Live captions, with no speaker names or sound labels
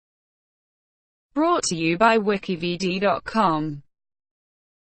Brought to you by WikiVidi.com.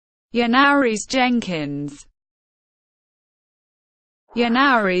 Janoris Jenkins.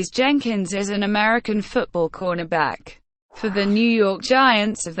 Janoris Jenkins is an American football cornerback for the New York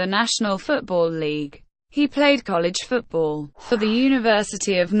Giants of the National Football League. He played college football for the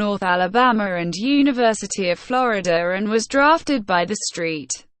University of North Alabama and University of Florida and was drafted by the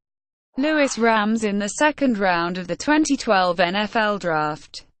St. Louis Rams in the second round of the 2012 NFL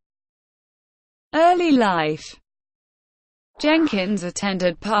Draft. Early life. Jenkins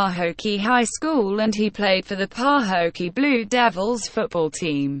attended Pahokee High School and he played for the Pahokee Blue Devils football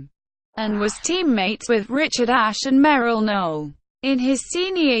team, and was teammates with Richard Ashe and Merrill Knoll. In his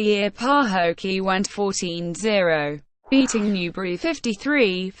senior year, Pahokee went 14-0, beating Newberry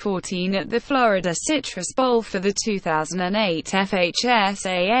 53-14 at the Florida Citrus Bowl for the 2008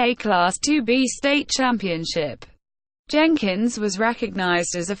 FHSAA Class 2B State Championship. Jenkins was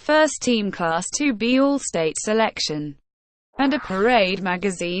recognized as a first-team Class 2B All-State selection and a Parade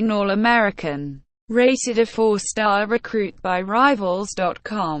Magazine All-American, rated a 4-star recruit by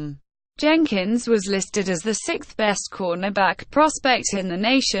Rivals.com. Jenkins was listed as the 6th best cornerback prospect in the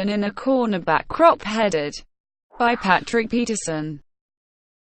nation in a cornerback crop headed by Patrick Peterson.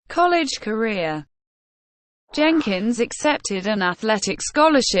 College career. Jenkins accepted an athletic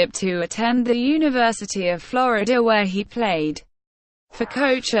scholarship to attend the University of Florida, where he played for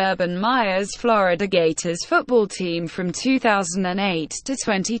Coach Urban Meyer's Florida Gators football team from 2008 to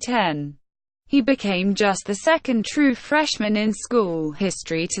 2010. He became just the second true freshman in school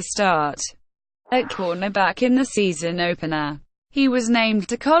history to start at cornerback in the season opener. He was named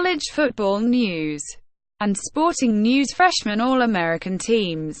to College Football News and Sporting News Freshman All-American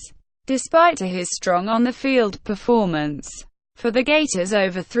teams. Despite his strong on-the-field performance for the Gators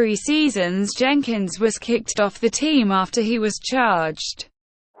over 3 seasons, Jenkins was kicked off the team after he was charged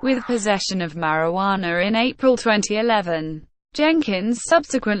with possession of marijuana in April 2011. Jenkins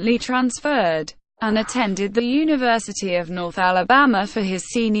subsequently transferred and attended the University of North Alabama for his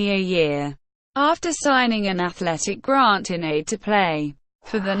senior year, after signing an athletic grant in aid to play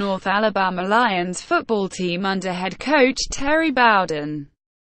for the North Alabama Lions football team under head coach Terry Bowden.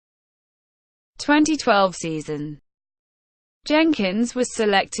 2012 season. Jenkins was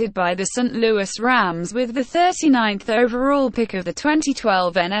selected by the St. Louis Rams with the 39th overall pick of the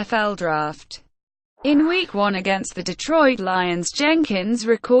 2012 NFL Draft. In Week 1 against the Detroit Lions, Jenkins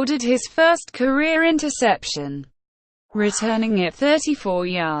recorded his first career interception, returning it 34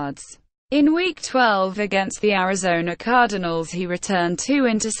 yards. In Week 12 against the Arizona Cardinals, he returned 2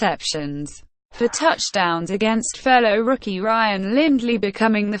 interceptions for touchdowns against fellow rookie Ryan Lindley,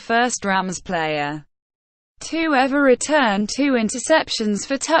 becoming the first Rams player to ever return 2 interceptions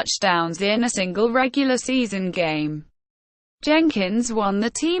for touchdowns in a single regular season game. Jenkins won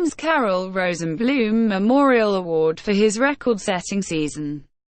the team's Carol Rosenblum Memorial Award for his record-setting season.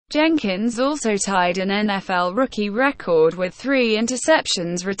 Jenkins also tied an NFL rookie record with 3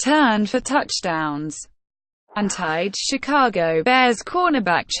 interceptions returned for touchdowns, and tied Chicago Bears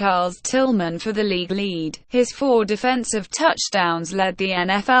cornerback Charles Tillman for the league lead. His 4 defensive touchdowns led the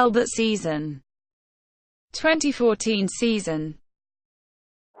NFL that season. 2014 season.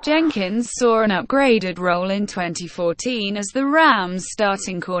 Jenkins saw an upgraded role in 2014 as the Rams'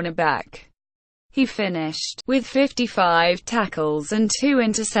 starting cornerback. He finished with 55 tackles and 2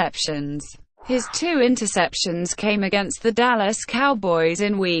 interceptions. His 2 interceptions came against the Dallas Cowboys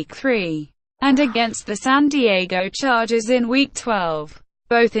in Week 3 and against the San Diego Chargers in Week 12.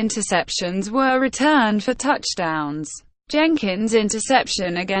 Both interceptions were returned for touchdowns. Jenkins'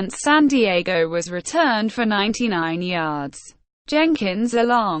 interception against San Diego was returned for 99 yards. Jenkins,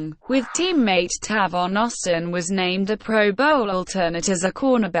 along with teammate Tavon Austin, was named a Pro Bowl alternate as a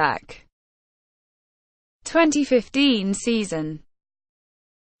cornerback. 2015 season.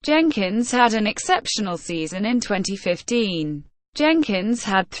 Jenkins had an exceptional season in 2015. Jenkins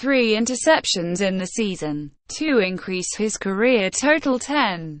had 3 interceptions in the season, to increase his career total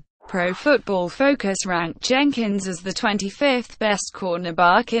 10. Pro Football Focus ranked Jenkins as the 25th best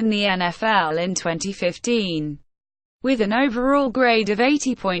cornerback in the NFL in 2015, with an overall grade of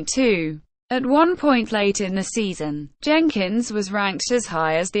 80.2. At one point late in the season, Jenkins was ranked as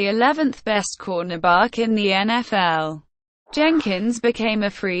high as the 11th best cornerback in the NFL. Jenkins became a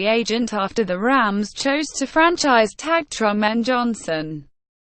free agent after the Rams chose to franchise tag Trumaine Johnson.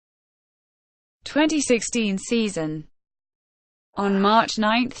 2016 season. On March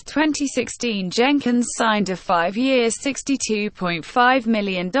 9, 2016, Jenkins signed a 5-year $62.5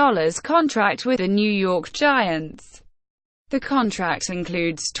 million contract with the New York Giants. The contract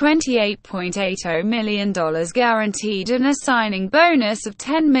includes $28.80 million guaranteed and a signing bonus of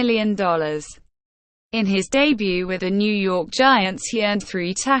 $10 million. In his debut with the New York Giants, he earned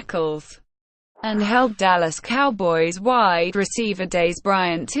 3 tackles and held Dallas Cowboys wide receiver Dez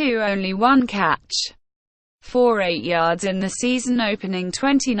Bryant to only 1 catch for 8 yards in the season-opening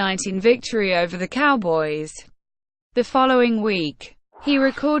 2019 victory over the Cowboys. The following week, he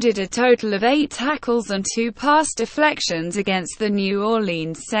recorded a total of 8 tackles and 2 pass deflections against the New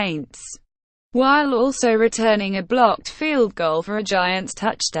Orleans Saints, while also returning a blocked field goal for a Giants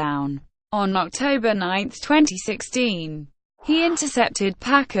touchdown. On October 9, 2016, he intercepted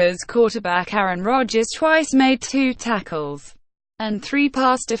Packers quarterback Aaron Rodgers twice, made 2 tackles and 3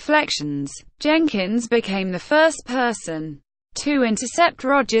 pass deflections. Jenkins became the first person to intercept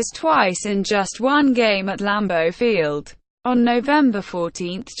Rodgers twice in just 1 game at Lambeau Field. On November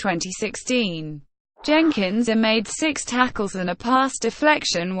 14, 2016, Jenkins made 6 tackles and a pass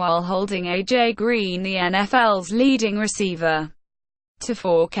deflection while holding A.J. Green, the NFL's leading receiver, to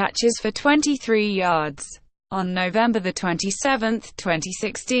 4 catches for 23 yards. On November 27,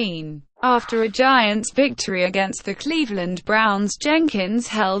 2016, after a Giants victory against the Cleveland Browns, Jenkins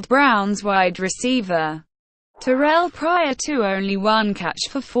held Browns wide receiver Terrell Pryor to only 1 catch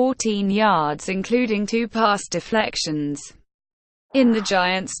for 14 yards, including 2 pass deflections. In the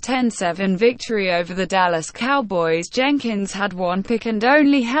Giants' 10-7 victory over the Dallas Cowboys, Jenkins had 1 pick and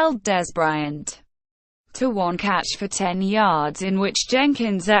only held Dez Bryant to 1 catch for 10 yards, in which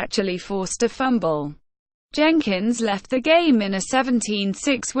Jenkins actually forced a fumble. Jenkins left the game in a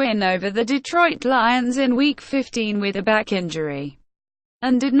 17-6 win over the Detroit Lions in Week 15 with a back injury,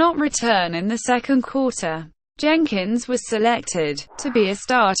 and did not return in the second quarter. Jenkins was selected to be a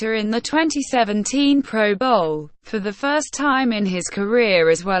starter in the 2017 Pro Bowl for the first time in his career,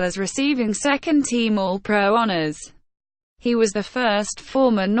 as well as receiving second-team All-Pro honors. He was the first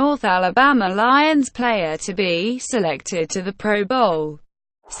former North Alabama Lions player to be selected to the Pro Bowl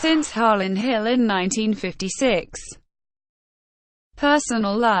since Harlan Hill in 1956.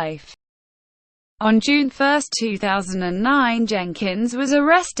 Personal life. On June 1, 2009, Jenkins was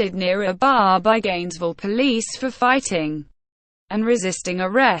arrested near a bar by Gainesville police for fighting and resisting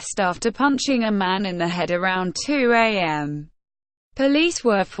arrest after punching a man in the head around 2 a.m. Police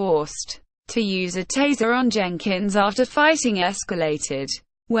were forced to use a taser on Jenkins after fighting escalated.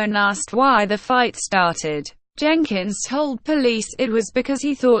 When asked why the fight started, Jenkins told police it was because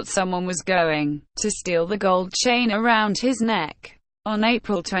he thought someone was going to steal the gold chain around his neck. On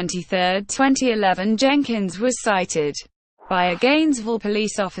April 23, 2011, Jenkins was cited by a Gainesville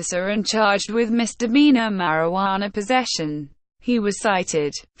police officer and charged with misdemeanor marijuana possession. He was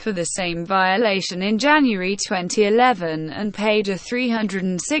cited for the same violation in January 2011 and paid a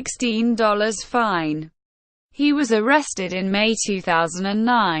 $316 fine. He was arrested in May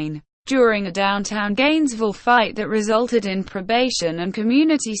 2009 during a downtown Gainesville fight that resulted in probation and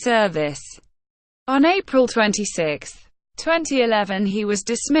community service. On April 26, 2011, he was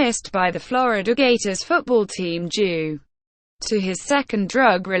dismissed by the Florida Gators football team due to his second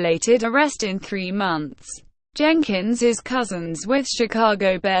drug-related arrest in 3 months. Jenkins is cousins with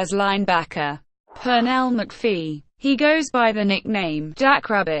Chicago Bears linebacker Pernell McPhee. He goes by the nickname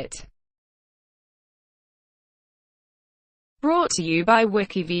Jackrabbit. Brought to you by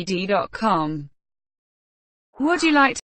WikiVidi.com. Would you like to